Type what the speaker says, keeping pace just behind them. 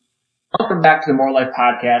welcome back to the More Life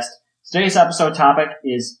Podcast. Today's episode topic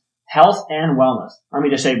is health and wellness. Let me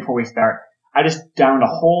just say before we start, I just downed a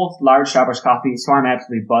whole large Starbucks coffee, so I'm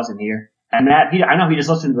absolutely buzzing here. And Matt, I know he just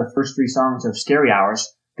listened to the first 3 songs of Scary Hours,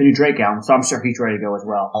 the new Drake album, so I'm sure he's ready to go as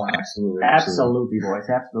well. Oh, absolutely. Absolutely, boys,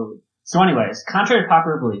 absolutely. So anyways, contrary to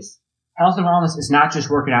popular beliefs, health and wellness is not just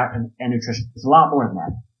working out and nutrition. It's a lot more than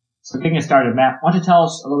that. So getting us started, Matt, why don't you tell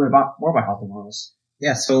us a little bit more about health and wellness?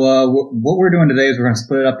 Yeah, so what we're doing today is we're going to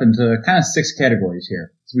split it up into kind of 6 categories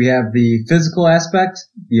here. So we have the physical aspect,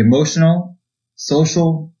 the emotional,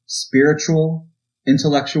 social, spiritual,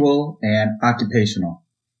 intellectual, and occupational.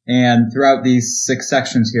 And throughout these 6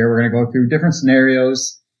 sections here, we're going to go through different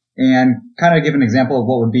scenarios and kind of give an example of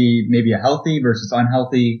what would be maybe a healthy versus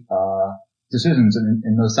unhealthy decisions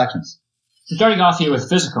in those sections. So starting off here with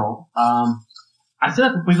physical, I feel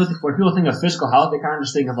like when people think of physical health, they kind of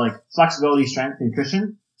just think of like flexibility, strength,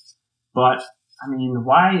 nutrition. But, I mean,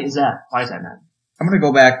 why is that? Why is that, Matt? I'm going to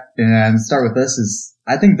go back and start with this.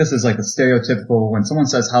 I think this is like the stereotypical, when someone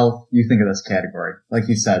says health, you think of this category. Like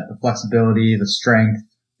you said, the flexibility, the strength,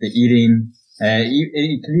 the eating.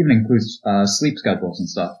 It can even include sleep schedules and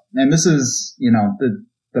stuff. And this is, the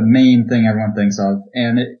main thing everyone thinks of.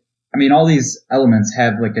 And all these elements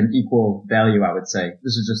have like an equal value, I would say.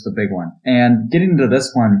 This is just a big one. And getting into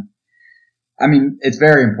this one, it's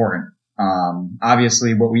very important.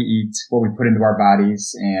 Obviously what we eat, what we put into our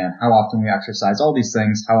bodies, and how often we exercise, all these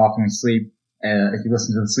things, how often we sleep. If you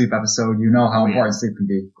listen to the sleep episode, you know how important sleep can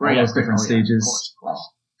be. Great. All those different stages. Of course.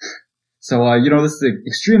 So, this is an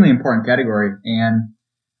extremely important category. And,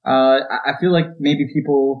 I feel like maybe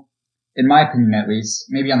people, in my opinion at least,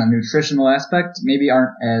 maybe on the nutritional aspect, maybe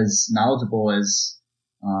aren't as knowledgeable as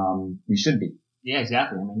we should be. Yeah,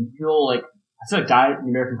 exactly. I feel like diet in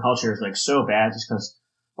the American culture is like so bad just because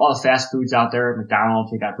all the fast foods out there,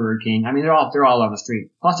 McDonald's, you got Burger King. They're all on the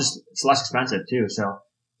street. Plus, it's less expensive too, so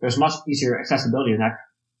there's much easier accessibility in that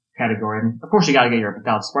category. Of course, you got to get your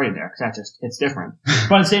McDonald's Sprite in there because it's different.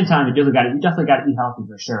 But at the same time, you definitely got to eat healthy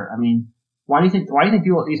for sure. Why do you think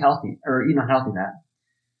people eat healthy or eat unhealthy, Matt?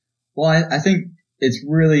 Well, I think it's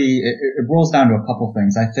really, it boils down to a couple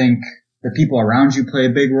things. I think the people around you play a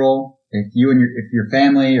big role. If your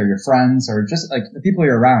family or your friends or just like the people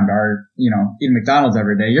you're around are, eating McDonald's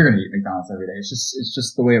every day, you're going to eat McDonald's every day. It's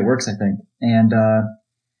just the way it works, I think. And,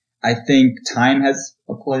 I think time has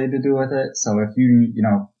a play to do with it. So if you,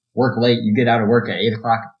 work late, you get out of work at 8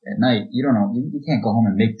 o'clock at night, you can't go home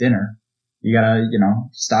and make dinner. You gotta,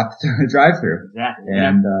 stop through the drive-through. Exactly.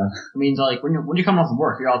 And, like when you come home from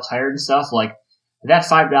work, you're all tired and stuff. Like that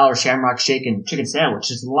 $5 Shamrock Shake and chicken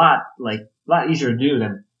sandwich is a lot easier to do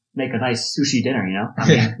than make a nice sushi dinner, what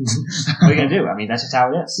are you gonna do? That's just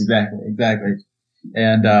how it is. Exactly.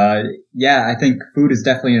 And, I think food is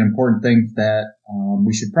definitely an important thing that,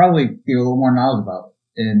 we should probably be a little more knowledgeable about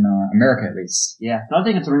in, America at least. Yeah.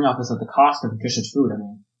 Another thing to bring up is the cost of nutritious food.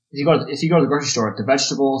 If you go to the grocery store, the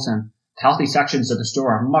vegetables and healthy sections of the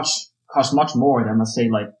store cost much more than, let's say,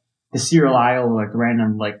 like the cereal aisle or like the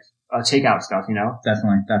random takeout stuff,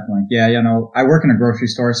 Definitely. Yeah, I work in a grocery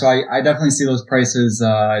store, so I definitely see those prices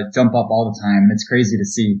jump up all the time, and it's crazy to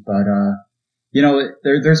see. But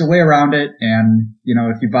there's a way around it, and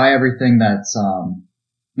if you buy everything that's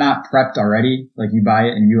not prepped already, like you buy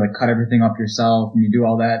it and you cut everything up yourself and you do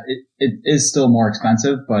all that, it is still more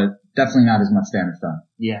expensive, but definitely not as much damage done.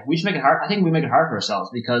 Yeah, we just make it hard. I think we make it hard for ourselves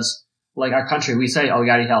because, like our country, we say, you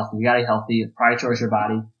gotta eat healthy, prioritize your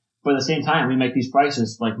body. But at the same time, we make these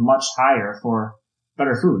prices much higher for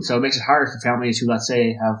better food. So it makes it harder for families who, let's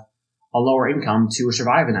say, have a lower income to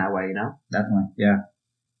survive in that way, Definitely, yeah.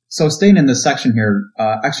 So staying in this section here,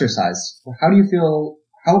 exercise.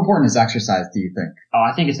 How important is exercise, do you think? Oh,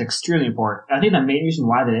 I think it's extremely important. I think the main reason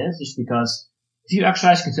why that is just because if you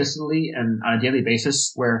exercise consistently and on a daily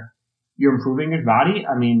basis where you're improving your body,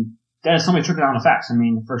 that has so many trickle-down effects.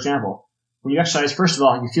 For example, when you exercise, first of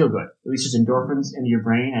all, you feel good. It releases endorphins into your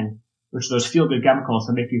brain, and which are those feel-good chemicals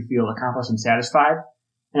that make you feel accomplished and satisfied.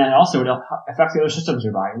 And then also it affects the other systems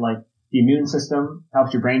of your body, like the immune system,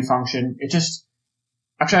 helps your brain function.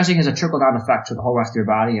 Exercising has a trickle-down effect to the whole rest of your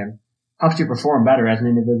body and helps you perform better as an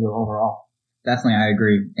individual overall. Definitely, I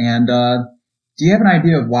agree. And do you have an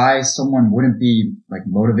idea of why someone wouldn't be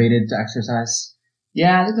motivated to exercise?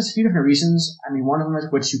 Yeah, I think there's a few different reasons. One of them is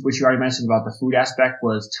which you already mentioned about the food aspect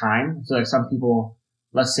was time. I feel like some people,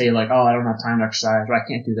 let's say I don't have time to exercise or I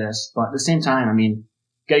can't do this. But at the same time,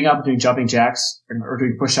 getting up and doing jumping jacks or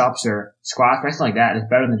doing push-ups or squats or anything like that is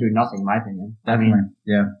better than doing nothing, in my opinion. Definitely,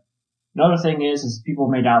 yeah. Another thing is people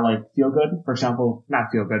may not feel good. For example,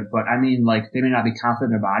 not feel good, but they may not be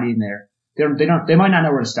confident in their body and they might not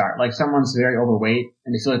know where to start. Like someone's very overweight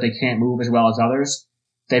and they feel like they can't move as well as others.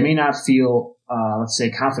 They may not feel, let's say,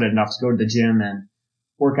 confident enough to go to the gym and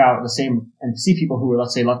work out the same and see people who are,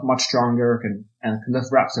 let's say, much stronger and can lift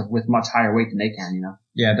reps with much higher weight than they can, you know?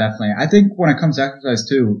 Yeah, definitely. I think when it comes to exercise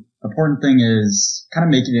too, the important thing is kind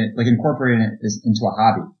of making it, like incorporating it into a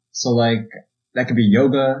hobby. So like that could be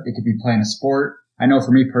yoga. It could be playing a sport. I know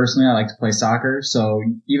for me personally, I like to play soccer. So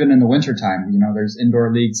even in the wintertime, there's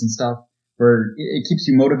indoor leagues and stuff where it keeps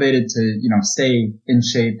you motivated to, stay in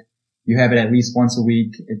shape. You have it at least once a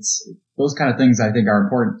week. It's those kind of things I think are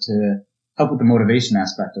important to help with the motivation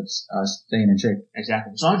aspect of staying in shape.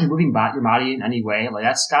 Exactly. As long as you're moving your body in any way, like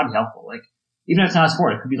that's gotta be helpful. Like even if it's not a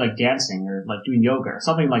sport, it could be like dancing or like doing yoga or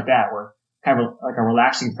something like that, where kind of like a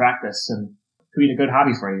relaxing practice and could be a good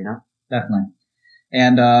hobby for you, Definitely.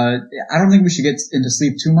 And I don't think we should get into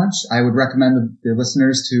sleep too much. I would recommend the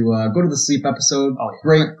listeners to go to the sleep episode. Oh,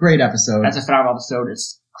 yeah. Great episode. That's a phenomenal episode.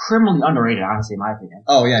 It's criminally underrated, honestly, in my opinion.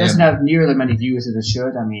 Oh, yeah. It doesn't have near as many views as it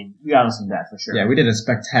should. I mean, you gotta listen to that for sure. Yeah, we did a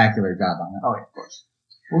spectacular job on it. Oh, yeah, of course.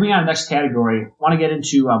 Moving on to the next category, I want to get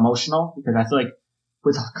into emotional, because I feel like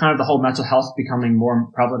with kind of the whole mental health becoming more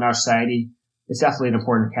prevalent in our society, it's definitely an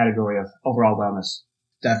important category of overall wellness.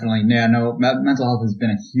 Definitely. Yeah, no, mental health has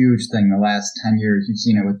been a huge thing the last 10 years. You've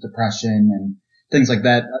seen it with depression and things like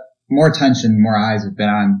that. More attention, more eyes have been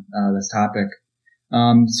on this topic.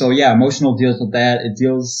 So yeah, emotional deals with that. It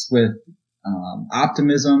deals with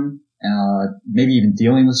optimism, maybe even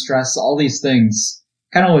dealing with stress, all these things,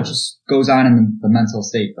 kind of what just goes on in the mental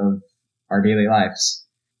state of our daily lives.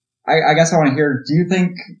 I guess I want to hear, do you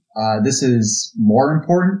think this is more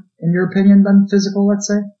important in your opinion than physical, let's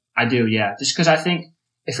say? I do, yeah. Just because I think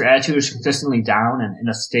if your attitude is consistently down and in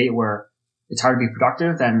a state where it's hard to be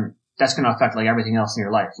productive, then that's going to affect like everything else in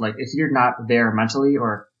your life. Like if you're not there mentally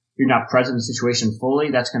or you're not present in the situation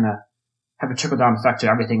fully, that's going to have a trickle down effect to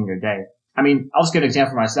everything in your day. I mean, I'll just give an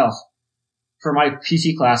example for myself. For my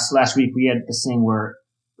PC class last week, we had this thing where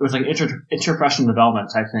it was like interprofessional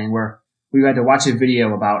development type thing where we had to watch a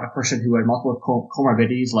video about a person who had multiple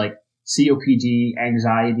comorbidities like COPD,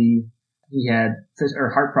 anxiety. He had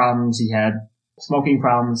heart problems. He had smoking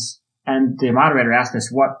problems. And the moderator asked us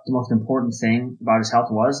what the most important thing about his health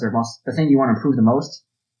was, the thing you want to improve the most.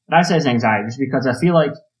 And I said it's anxiety, just because I feel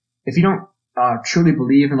like if you don't truly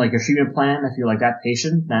believe in like your treatment plan, if you're like that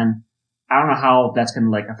patient, then I don't know how that's going to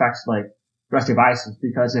like affect like the rest of your biases.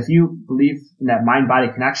 Because if you believe in that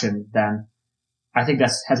mind-body connection, then I think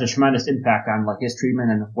that has a tremendous impact on like his treatment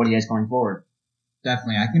and what he has going forward.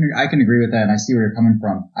 Definitely. I can agree with that, and I see where you're coming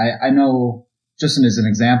from. I know, just as an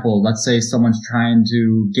example, let's say someone's trying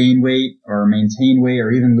to gain weight or maintain weight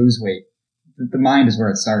or even lose weight. The mind is where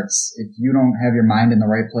it starts. If you don't have your mind in the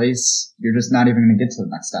right place, you're just not even going to get to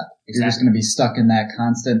the next step. Exactly. You're just going to be stuck in that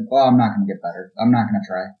constant, I'm not going to get better. I'm not going to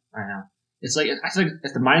try. I know. It's like, I feel like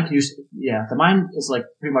if the mind can use, the mind is like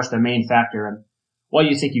pretty much the main factor in what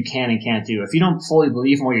you think you can and can't do. If you don't fully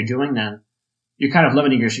believe in what you're doing, then you're kind of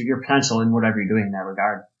limiting your potential in whatever you're doing in that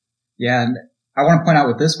regard. Yeah, and I want to point out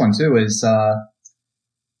with this one too is,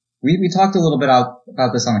 we talked a little bit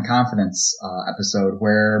about this on the confidence, episode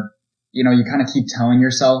where, you kind of keep telling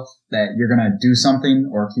yourself that you're going to do something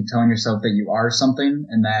or keep telling yourself that you are something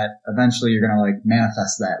and that eventually you're going to like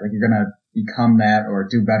manifest that, like you're going to become that or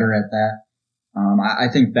do better at that. I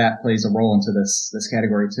think that plays a role into this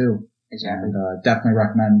category too. Exactly. And, definitely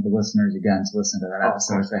recommend the listeners again to listen to that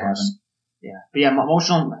episode if they haven't. Yeah. But yeah,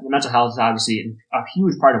 emotional and mental health is obviously a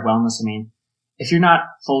huge part of wellness. I mean, if you're not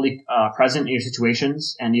fully present in your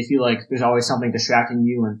situations and you feel like there's always something distracting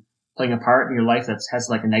you and playing a part in your life that has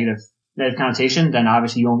like a negative connotation, then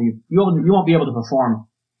obviously you won't be able to perform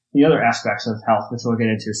the other aspects of health, which we'll get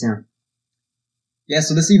into soon. Yeah,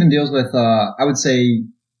 so this even deals with I would say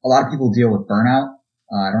a lot of people deal with burnout.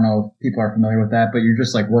 I don't know if people are familiar with that, but you're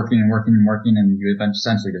just like working and working and working and you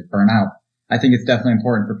essentially just burn out. I think it's definitely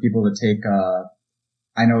important for people to take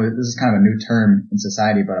I know this is kind of a new term in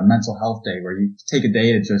society, but a mental health day where you take a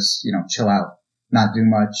day to just, chill out, not do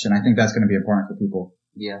much. And I think that's going to be important for people.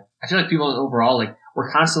 Yeah. I feel like people overall, like,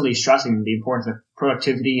 we're constantly stressing the importance of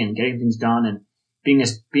productivity and getting things done and being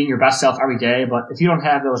your best self every day. But if you don't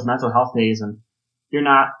have those mental health days and you're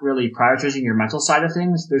not really prioritizing your mental side of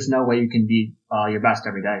things, there's no way you can be your best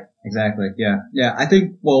every day. Exactly. Yeah. Yeah. I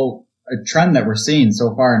think, a trend that we're seeing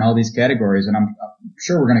so far in all these categories, and I'm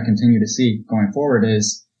sure we're going to continue to see going forward,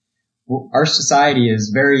 is our society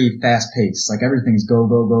is very fast paced. Like everything's go,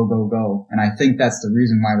 go, go, go, go. And I think that's the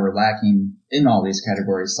reason why we're lacking in all these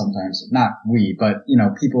categories sometimes. Not we, but,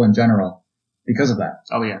 people in general because of that.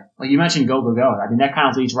 Oh yeah. Like you mentioned go, go, go. I mean, that kind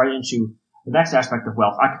of leads right into the next aspect of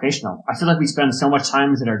wealth, occupational. I feel like we spend so much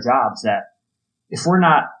time at our jobs that if we're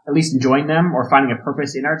not at least enjoying them or finding a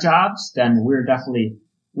purpose in our jobs, then we're definitely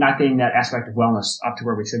not getting that aspect of wellness up to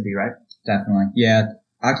where we should be, right? Definitely. Yeah.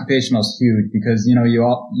 Occupational is huge because,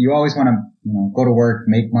 you always want to, go to work,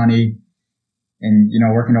 make money, and,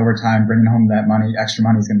 working overtime, bringing home that money, extra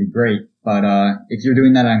money is going to be great. But, if you're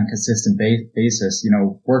doing that on a consistent basis,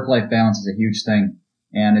 work-life balance is a huge thing.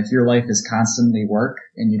 And if your life is constantly work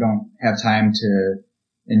and you don't have time to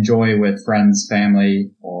enjoy with friends,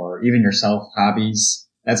 family, or even yourself, hobbies,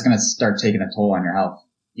 that's going to start taking a toll on your health.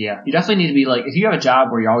 Yeah. You definitely need to be like, if you have a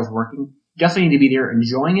job where you're always working, you definitely need to be there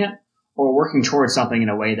enjoying it or working towards something in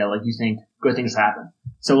a way that like you think good things happen.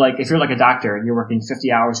 So like if you're like a doctor and you're working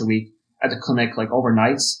 50 hours a week at the clinic, like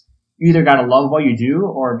overnights, you either got to love what you do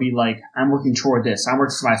or be like, I'm working toward this. I'm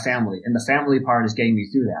working for my family. And the family part is getting me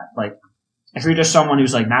through that. Like if you're just someone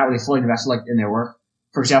who's like not really fully invested like in their work,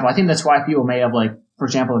 for example, I think that's why people may have like, for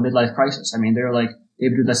example, a midlife crisis. I mean, they're like, they've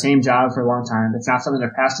been doing the same job for a long time. It's not something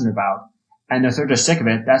they're passionate about. And if they're just sick of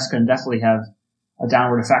it, that's going to definitely have a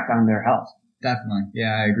downward effect on their health. Definitely.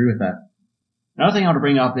 Yeah, I agree with that. Another thing I want to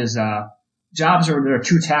bring up is, jobs that are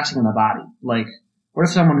too taxing on the body. Like, what if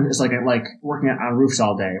someone is like working on roofs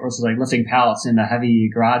all day or it's like lifting pallets in a heavy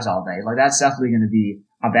garage all day? Like, that's definitely going to be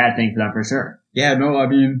a bad thing for them for sure. Yeah, no, I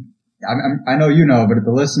mean, I know but if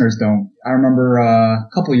the listeners don't, I remember, a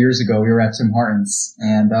couple of years ago we were at Tim Hortons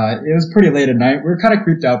and, it was pretty late at night. We were kind of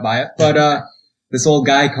creeped out by it, but, this old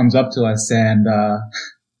guy comes up to us and,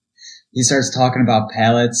 he starts talking about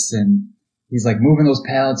pallets and he's like moving those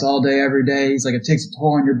pallets all day, every day. He's like, it takes a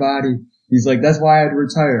toll on your body. He's like, that's why I'd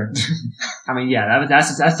retire. I mean, yeah,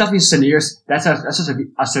 that's definitely severe. That's just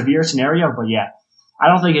a severe scenario, but yeah. I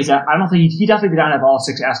don't think he definitely did not have all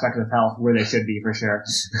 6 aspects of health where they should be for sure.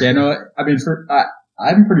 Yeah, no, I mean,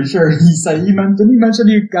 I'm pretty sure didn't he mention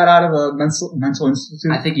he got out of a mental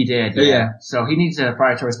institute? I think he did. Yeah. So he needs to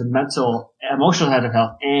prioritize the mental, emotional side of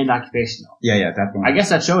health and occupational. Yeah, definitely. I guess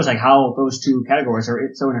that shows like how those two categories are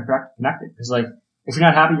so interconnected. Because like, if you're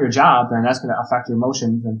not happy with your job, then that's going to affect your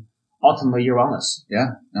emotions and ultimately your wellness.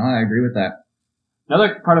 Yeah, no, I agree with that.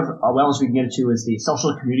 Another part of wellness we can get into is the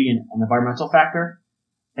social, community, and environmental factor.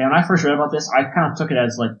 And when I first read about this, I kind of took it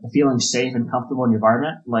as like feeling safe and comfortable in the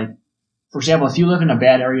environment. Like, for example, if you live in a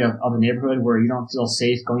bad area of the neighborhood where you don't feel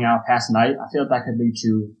safe going out past night, I feel that could lead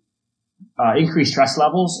to increased stress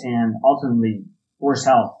levels and ultimately worse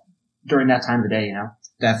health during that time of the day,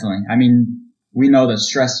 Definitely. I mean, we know that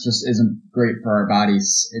stress just isn't great for our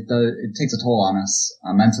bodies. It takes a toll on us,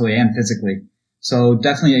 mentally and physically. So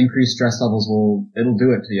definitely increased stress levels it'll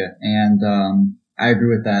do it to you. And, I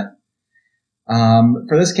agree with that.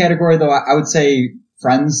 For this category though, I would say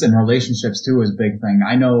friends and relationships too is a big thing.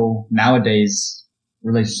 I know nowadays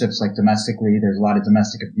relationships like domestically, there's a lot of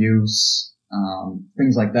domestic abuse,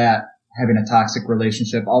 things like that. Having a toxic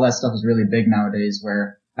relationship, all that stuff is really big nowadays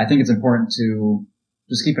where I think it's important to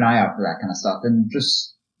just keep an eye out for that kind of stuff and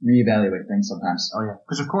just reevaluate things sometimes. Oh yeah.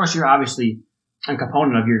 Because of course you're obviously a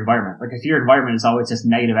component of your environment. Like if your environment is always just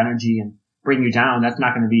negative energy and bring you down, that's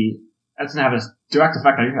going to have a direct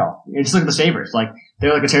effect on your health. You just look at the Sabres. Like,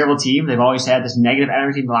 they're like a terrible team. They've always had this negative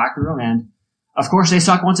energy in the locker room, and of course they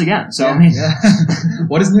suck once again. So, yeah, I mean,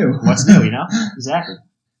 what is new? What's new, Exactly.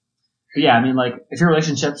 But yeah, I mean, like, if your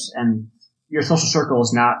relationships and your social circle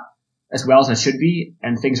is not as well as it should be,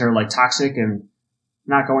 and things are like toxic and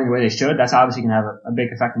not going the way they should, that's obviously going to have a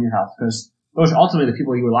big effect on your health, because those are ultimately the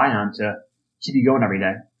people you rely on to keep you going every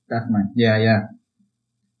day. Definitely. Yeah.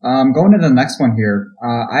 Going to the next one here,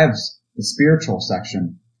 I have the spiritual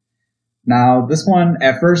section. Now, this one,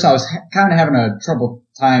 at first, I was kind of having a trouble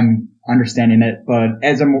time understanding it, but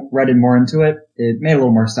as I read more into it, it made a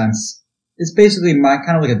little more sense. It's basically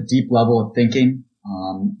kind of like a deep level of thinking,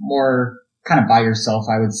 more kind of by yourself,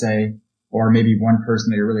 I would say, or maybe one person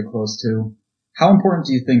that you're really close to. How important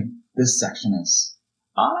do you think this section is?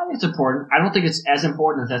 It's important. I don't think it's as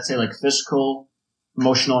important as, let's say, like physical,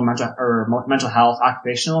 emotional, mental health,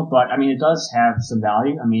 occupational, but I mean, it does have some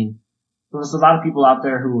value. I mean, there's a lot of people out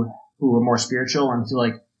there who are more spiritual and feel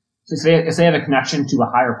like if they have a connection to a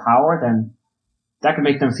higher power, then that can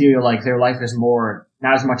make them feel like their life is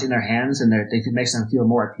not as much in their hands, and it makes them feel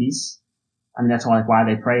more at peace. I mean, that's why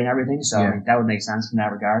they pray and everything. So yeah. I mean, that would make sense in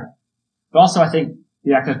that regard. But also, I think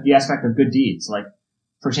the aspect of good deeds, like,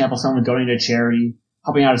 for example, someone donating to charity,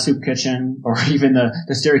 helping out a soup kitchen, or even the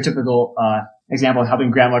stereotypical example of helping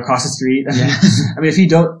grandma across the street. Yeah. I mean,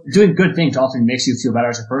 if doing good things ultimately makes you feel better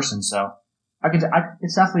as a person. So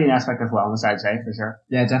It's definitely an aspect of wellness, I'd say, for sure.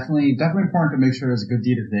 Yeah, definitely important to make sure there's a good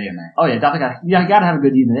deed of the day in there. Oh yeah, definitely you gotta have a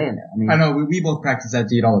good deed of the day in there. I mean, I know we both practice that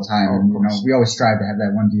deed all the time, and we always strive to have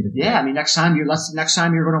that one deed of the day. Yeah, I mean, next time you're going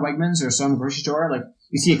to Wegmans or some grocery store, like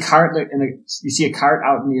you see a cart out in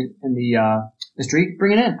the street,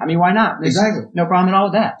 bring it in. I mean, why not? There's exactly. No problem at all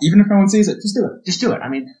with that. Even if no one sees it, just do it. Just do it. I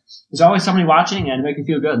mean, there's always somebody watching and make you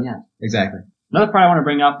feel good in the end. Exactly. Another part I want to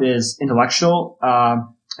bring up is intellectual,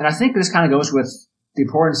 and I think this kind of goes with the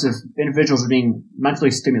importance of individuals being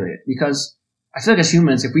mentally stimulated, because I feel like as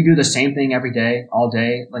humans, if we do the same thing every day, all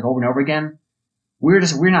day, like over and over again, we're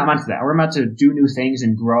not meant for that. We're meant to do new things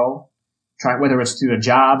and grow, whether it's through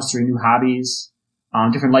jobs, through new hobbies,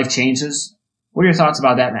 different life changes. What are your thoughts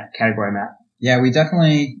about that category, Matt? Yeah, we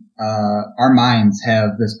definitely, our minds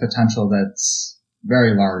have this potential that's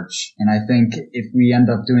very large. And I think if we end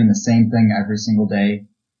up doing the same thing every single day,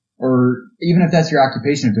 or even if that's your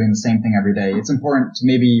occupation of doing the same thing every day, it's important to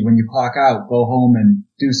maybe when you clock out, go home and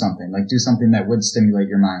do something that would stimulate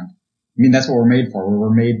your mind. I mean, that's what we're made for.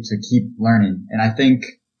 We're made to keep learning. And I think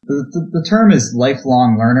the term is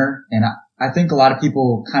lifelong learner. And I think a lot of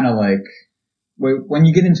people kind of like, when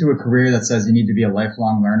you get into a career that says you need to be a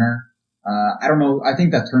lifelong learner, I don't know. I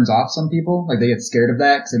think that turns off some people. Like they get scared of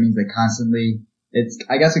that because it means they constantly,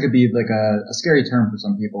 I guess it could be like a scary term for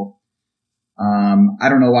some people. I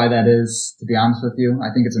don't know why that is, to be honest with you.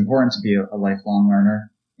 I think it's important to be a lifelong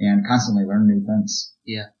learner and constantly learn new things.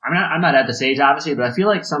 Yeah. I'm not at this age, obviously, but I feel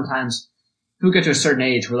like sometimes people get to a certain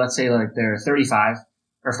age where, let's say, like they're 35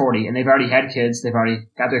 or 40 and they've already had kids, they've already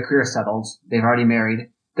got their career settled, they've already married.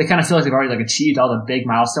 They kind of feel like they've already like achieved all the big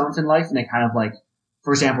milestones in life, and they kind of like,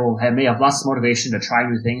 for example, may have less motivation to try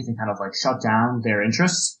new things and kind of like shut down their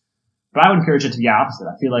interests. But I would encourage it to be opposite.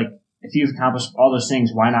 I feel like if you've accomplished all those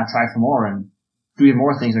things, why not try for more and do even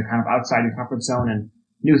more things that are kind of outside your comfort zone and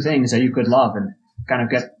new things that you could love and kind of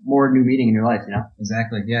get more new meaning in your life, you know?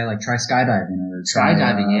 Exactly. Yeah, like try skydiving or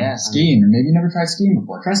skydiving, yeah. Skiing, or maybe you never tried skiing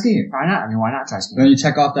before. Try skiing. Why not? I mean, why not try skiing? Then you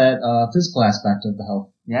check off that physical aspect of the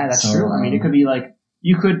health. Yeah, that's true. I mean, it could be like,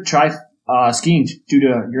 you could try skiing due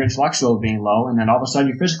to your intellectual being low, and then all of a sudden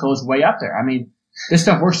your physical is way up there. I mean, this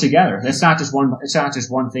stuff works together. It's not just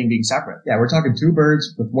one thing being separate. Yeah, we're talking two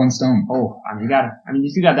birds with one stone. Oh, I mean,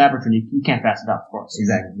 if you got that opportunity, you can't pass it up, of course.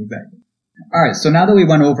 Exactly. All right. So now that we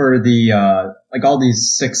went over the, like all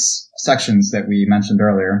these 6 sections that we mentioned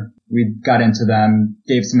earlier, we got into them,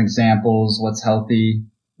 gave some examples, what's healthy,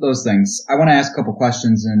 those things. I want to ask a couple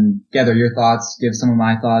questions and gather your thoughts, give some of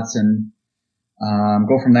my thoughts, and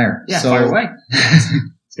go from there. Yeah, fire away.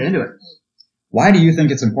 Let's get into it. Why do you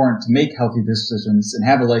think it's important to make healthy decisions and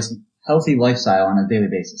have a healthy lifestyle on a daily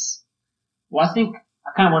basis? Well, I think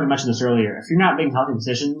I kind of wanted to mention this earlier. If you're not making healthy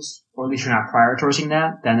decisions, or at least you're not prioritizing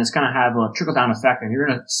that, then it's going to have a trickle-down effect, and you're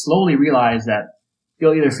going to slowly realize that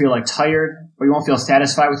you'll either feel like tired, or you won't feel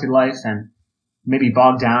satisfied with your life, and maybe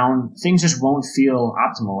bogged down. Things just won't feel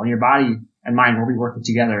optimal, and your body and mind will be working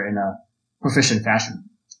together in a proficient fashion.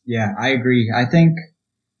 Yeah, I agree. I think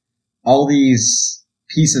all these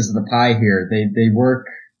pieces of the pie here, they work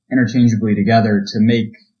interchangeably together to make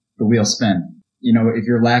the wheel spin. You know, if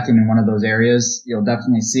you're lacking in one of those areas, you'll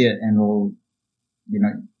definitely see it, and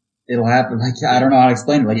it'll happen. Like, I don't know how to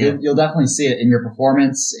explain it. Like, you'll definitely see it in your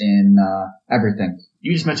performance, in everything.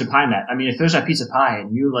 You just mentioned pie, Matt. I mean, if there's that piece of pie and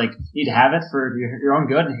you like need to have it for your own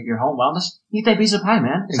good and your home wellness, eat that piece of pie,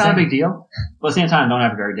 man. It's not a big deal. But at the same time, don't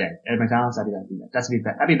have a great day. At McDonald's, that'd be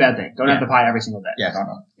a bad thing. Don't have the pie every single day. Yeah,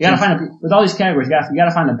 don't. You gotta find with all these categories, you gotta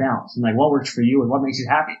find a balance and like what works for you and what makes you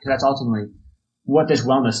happy, because that's ultimately what this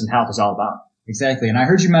wellness and health is all about. Exactly. And I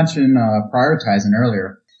heard you mention prioritizing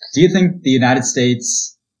earlier. Do you think the United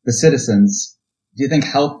States, the citizens, do you think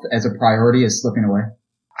health as a priority is slipping away?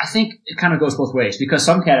 I think it kind of goes both ways, because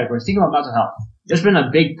some categories, think about mental health. There's been a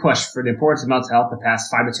big push for the importance of mental health the past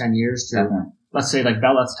 5 to 10 years to, let's say, like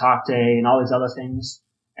Bell Let's Talk Day and all these other things,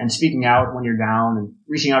 and speaking out when you're down and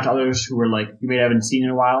reaching out to others who are like, you may haven't seen in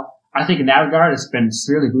a while. I think in that regard, it's been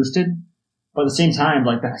severely boosted. But at the same time,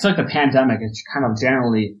 like, I feel like the pandemic is kind of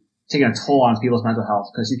generally taking a toll on people's mental health,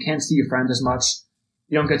 because you can't see your friends as much.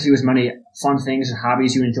 You don't get to do as many fun things and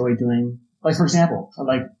hobbies you enjoy doing. Like, for example,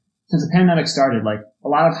 like, since the pandemic started, like, a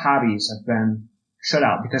lot of hobbies have been shut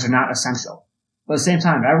out because they're not essential. But at the same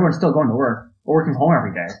time, everyone's still going to work or working from home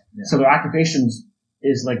every day. Yeah. So their occupations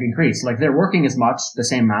is like increased. Like, they're working as much, the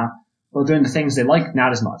same amount, but doing the things they like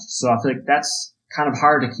not as much. So I feel like that's kind of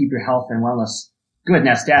hard to keep your health and wellness good in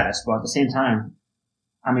that status. But at the same time,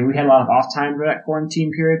 I mean, we had a lot of off time during that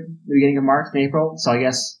quarantine period, the beginning of March and April. So I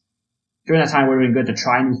guess during that time, it would have been good to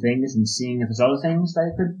try new things and seeing if there's other things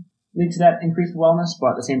that could lead to that increased wellness.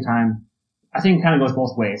 But at the same time, I think it kind of goes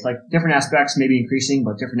both ways. Like different aspects may be increasing,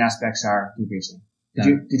 but different aspects are decreasing. Did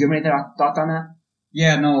you have any thoughts on that?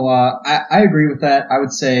 Yeah, no, I agree with that. I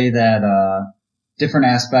would say that, different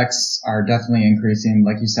aspects are definitely increasing.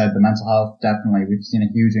 Like you said, the mental health, definitely. We've seen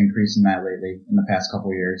a huge increase in that lately in the past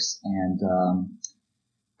couple of years. And,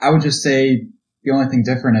 I would just say the only thing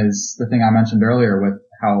different is the thing I mentioned earlier with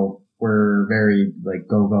how we're very like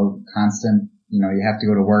go constant. You know, you have to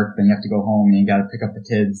go to work, then you have to go home, and you got to pick up the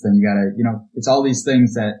kids, then you got to, you know, it's all these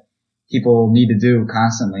things that people need to do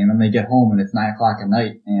constantly, and then they get home and it's 9 o'clock at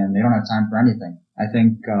night and they don't have time for anything. I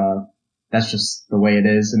think that's just the way it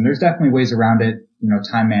is, and there's definitely ways around it, you know,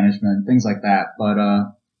 time management, things like that. But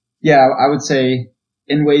yeah, I would say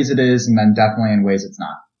in ways it is, and then definitely in ways it's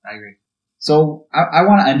not. I agree. So I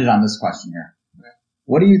want to end it on this question here. Okay.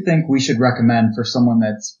 What do you think we should recommend for someone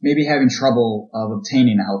that's maybe having trouble of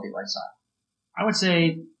obtaining a healthy lifestyle? I would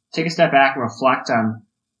say take a step back and reflect on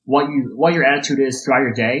what your attitude is throughout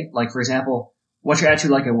your day. Like, for example, what's your attitude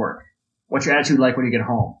like at work? What's your attitude like when you get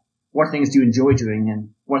home? What things do you enjoy doing, and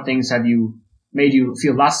what things have you made you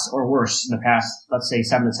feel less or worse in the past, let's say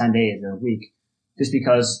 7 to 10 days or a week? Just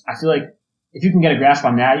because I feel like if you can get a grasp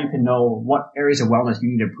on that, you can know what areas of wellness you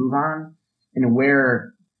need to improve on and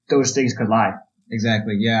where those things could lie.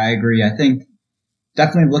 Exactly. Yeah, I agree. I think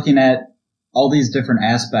definitely looking at all these different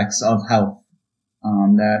aspects of health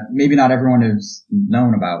that maybe not everyone has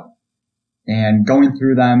known about, and going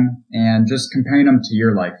through them and just comparing them to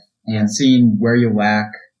your life and seeing where you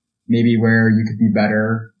lack, maybe where you could be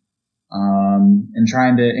better, and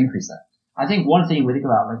trying to increase that. I think one thing we think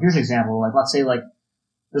about, like, here's an example, like, let's say, like,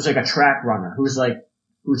 there's like a track runner who's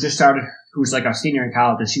just started, who's like a senior in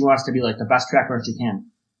college, and she wants to be like the best track runner she can.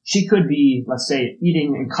 She could be, let's say,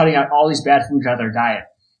 eating and cutting out all these bad foods out of their diet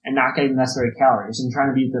and not getting the necessary calories and trying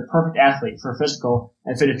to be the perfect athlete for physical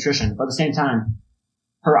and fit nutrition. But at the same time,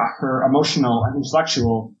 her emotional and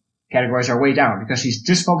intellectual categories are way down because she's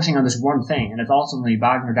just focusing on this one thing, and it's ultimately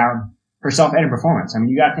bogging her down herself and her performance. I mean,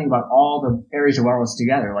 you got to think about all the areas of wellness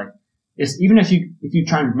together. Like, it's even if you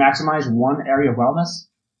try and maximize one area of wellness,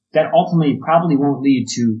 that ultimately probably won't lead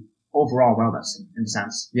to overall wellness in a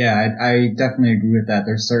sense. Yeah, I definitely agree with that.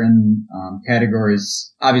 There's certain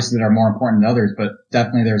categories, obviously, that are more important than others, but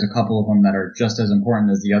definitely there's a couple of them that are just as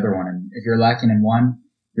important as the other one. And if you're lacking in one,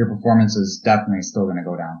 your performance is definitely still going to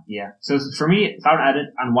go down. Yeah. So for me, if I would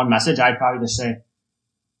edit on one message, I'd probably just say,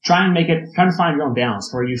 try to find your own balance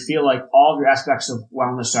where you feel like all of your aspects of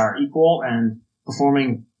wellness are equal and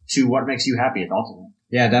performing to what makes you happy ultimately.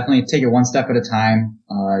 Yeah, definitely take it one step at a time.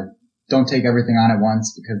 Don't take everything on at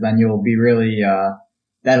once, because then you'll be really,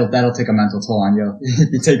 that'll take a mental toll on you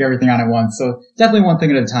if you take everything on at once. So definitely one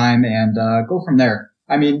thing at a time, and go from there.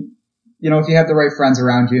 I mean, you know, if you have the right friends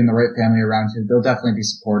around you and the right family around you, they'll definitely be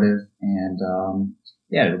supportive, and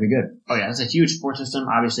yeah, it'll be good. Oh yeah, it's a huge support system,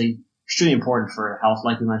 obviously extremely important for health,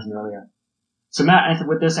 like we mentioned earlier. So Matt,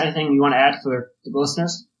 with this, anything you want to add for the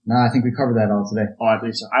listeners? No, I think we covered that all today. Oh, I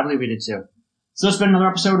believe so. I believe we did too. So it's been another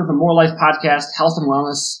episode of the More Life Podcast, Health and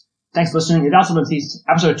Wellness. Thanks for listening. It's also been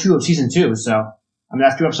episode 2 of season 2. So, I mean,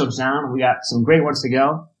 that's 2 episodes down. We got some great ones to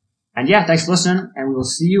go. And yeah, thanks for listening, and we will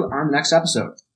see you on the next episode.